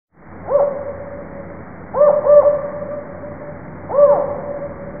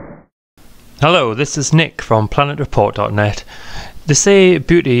Hello, this is Nick from PlanetReport.net. They say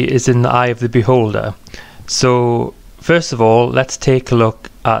beauty is in the eye of the beholder. So, first of all, let's take a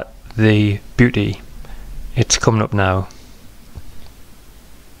look at the beauty. It's coming up now.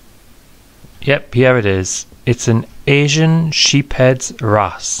 Yep, here it is. It's an Asian Sheepshead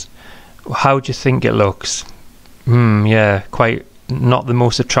Wrasse. How do you think it looks? Yeah, quite not the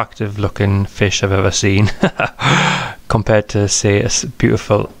most attractive looking fish I've ever seen compared to, say, a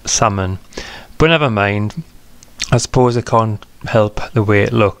beautiful salmon. But never mind, I suppose I can't help the way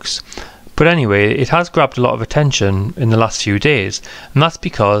it looks. But anyway, it has grabbed a lot of attention in the last few days, and that's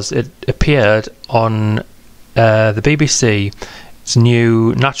because it appeared on the BBC's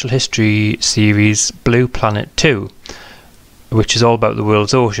new natural history series Blue Planet 2, which is all about the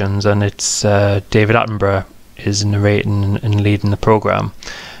world's oceans, and it's David Attenborough is narrating and leading the programme.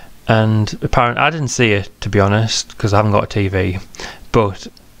 And apparently, I didn't see it, to be honest, because I haven't got a TV, but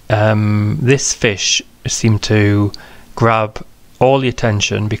this fish seemed to grab all the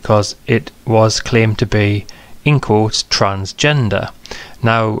attention because it was claimed to be, in quotes, transgender.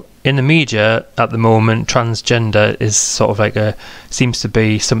 Now, in the media at the moment, transgender is sort of like seems to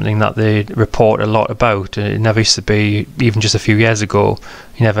be something that they report a lot about. It never used to be, even just a few years ago,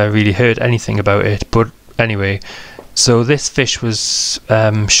 you never really heard anything about it. But anyway, so this fish was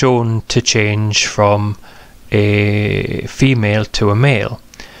shown to change from a female to a male.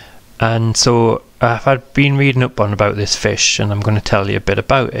 And so I've been reading up on about this fish, and I'm going to tell you a bit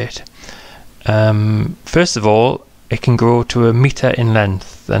about it. First of all, it can grow to 1 metre in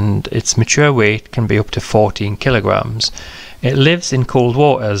length, and its mature weight can be up to 14 kilograms. It lives in cold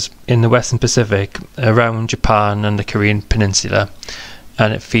waters in the Western Pacific, around Japan and the Korean Peninsula,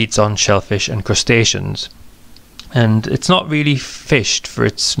 and it feeds on shellfish and crustaceans. And it's not really fished for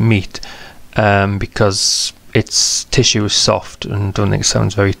its meat, because its tissue is soft, and I don't think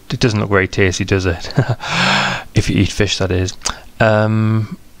it doesn't look very tasty, does it? If you eat fish, that is. But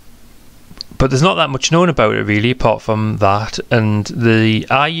there's not that much known about it really, apart from that, and the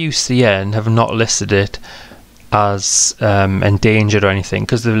IUCN have not listed it as endangered or anything,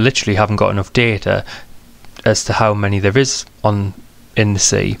 because they literally haven't got enough data as to how many there is in the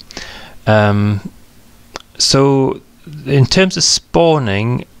sea. So in terms of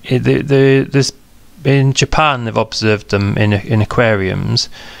spawning, there's in Japan they've observed them in aquariums,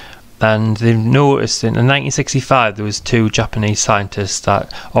 and they've noticed in 1965 there was 2 Japanese scientists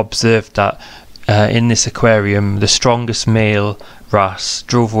that observed that in this aquarium the strongest male wrasse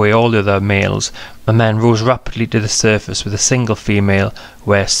drove away all the other males and then rose rapidly to the surface with a single female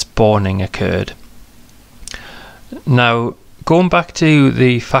where spawning occurred. Now, going back to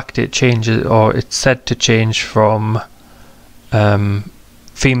the fact it changes, or it's said to change from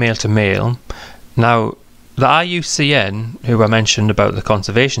female to male. Now, the IUCN, who I mentioned about the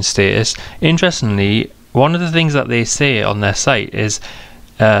conservation status, interestingly, one of the things that they say on their site is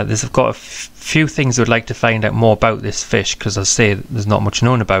they've got a few things they would like to find out more about this fish, because as I say, there's not much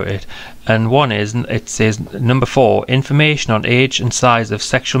known about it. And one is, it says, number 4, information on age and size of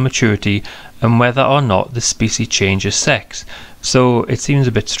sexual maturity and whether or not the species changes sex. So it seems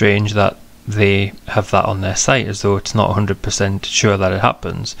a bit strange that they have that on their site, as though it's not 100% sure that it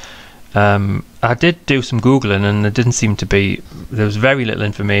happens. I did do some Googling, and there was very little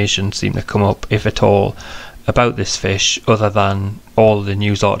information seemed to come up, if at all, about this fish, other than all the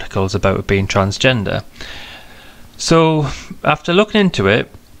news articles about it being transgender. So after looking into it,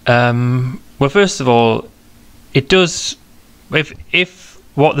 well, first of all, it does, if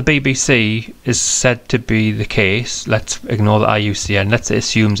what the BBC is said to be the case, let's ignore the IUCN, let's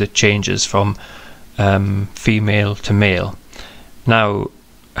assume it changes from female to male. Now,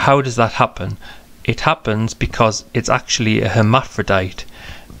 how does that happen? It happens because it's actually a hermaphrodite,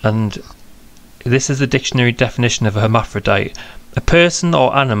 and this is the dictionary definition of a hermaphrodite: a person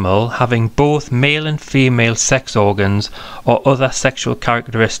or animal having both male and female sex organs or other sexual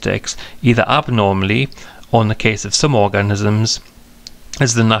characteristics, either abnormally or, in the case of some organisms,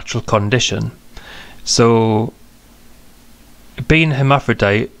 as the natural condition. So, being a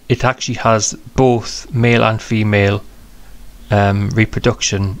hermaphrodite, it actually has both male and female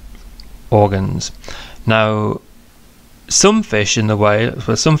reproduction organs. Now, some fish in the wild,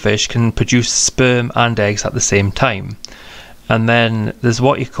 some fish can produce sperm and eggs at the same time, and then there's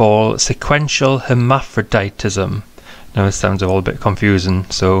what you call sequential hermaphroditism. Now, it sounds all a bit confusing,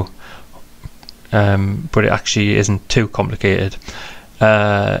 so but it actually isn't too complicated.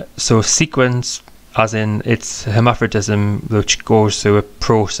 So sequence, as in it's hermaphrodism, which goes through a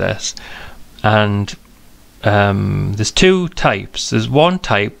process, and there's 2 types. There's one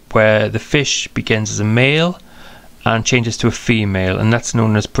type where the fish begins as a male and changes to a female, and that's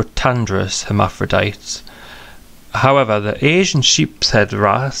known as protandrous hermaphrodites. However, the Asian Sheepshead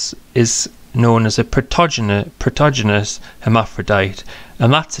Wrasse is known as a protogynous hermaphrodite,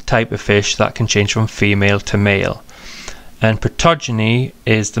 and that's a type of fish that can change from female to male. And protogeny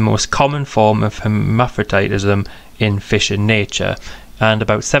is the most common form of hermaphroditism in fish in nature, and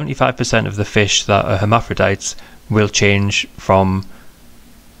about 75% of the fish that are hermaphrodites will change from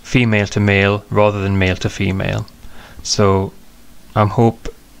female to male rather than male to female. So I hope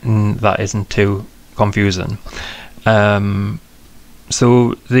that isn't too confusing.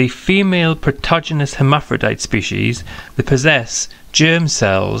 So the female protogynous hermaphrodite species, they possess germ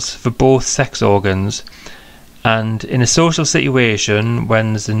cells for both sex organs, and in a social situation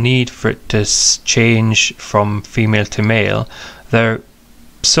when there's a need for it to change from female to male, they're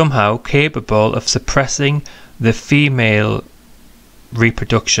somehow capable of suppressing the female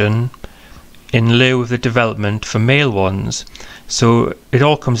reproduction in lieu of the development for male ones. So it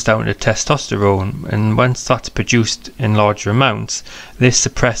all comes down to testosterone, and once that's produced in larger amounts, this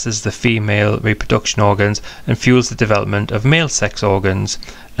suppresses the female reproduction organs and fuels the development of male sex organs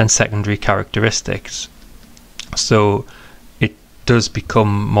and secondary characteristics. So it does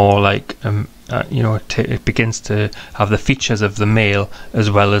become more like it begins to have the features of the male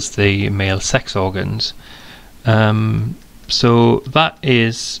as well as the male sex organs. So that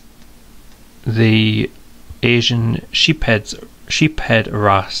is the Asian sheephead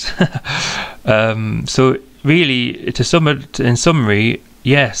wrasse. So really, to sum it in summary,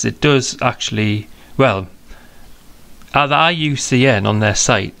 yes, it does actually. Well, the IUCN on their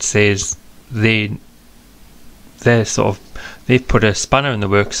site says they've put a spanner in the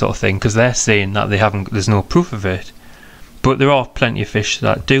works sort of thing, because they're saying that there's no proof of it, but there are plenty of fish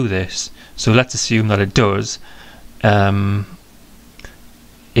that do this. So let's assume that it does.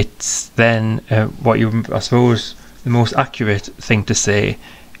 It's then I suppose the most accurate thing to say,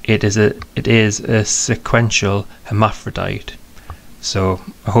 it is a sequential hermaphrodite. So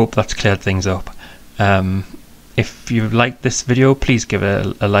I hope that's cleared things up. If you liked this video, please give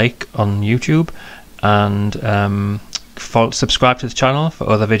it a like on YouTube, and subscribe to the channel for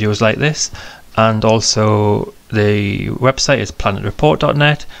other videos like this. And also the website is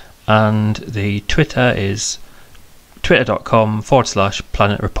PlanetReport.net, and the Twitter is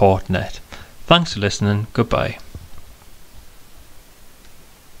twitter.com/PlanetReport.net. Thanks for listening. Goodbye.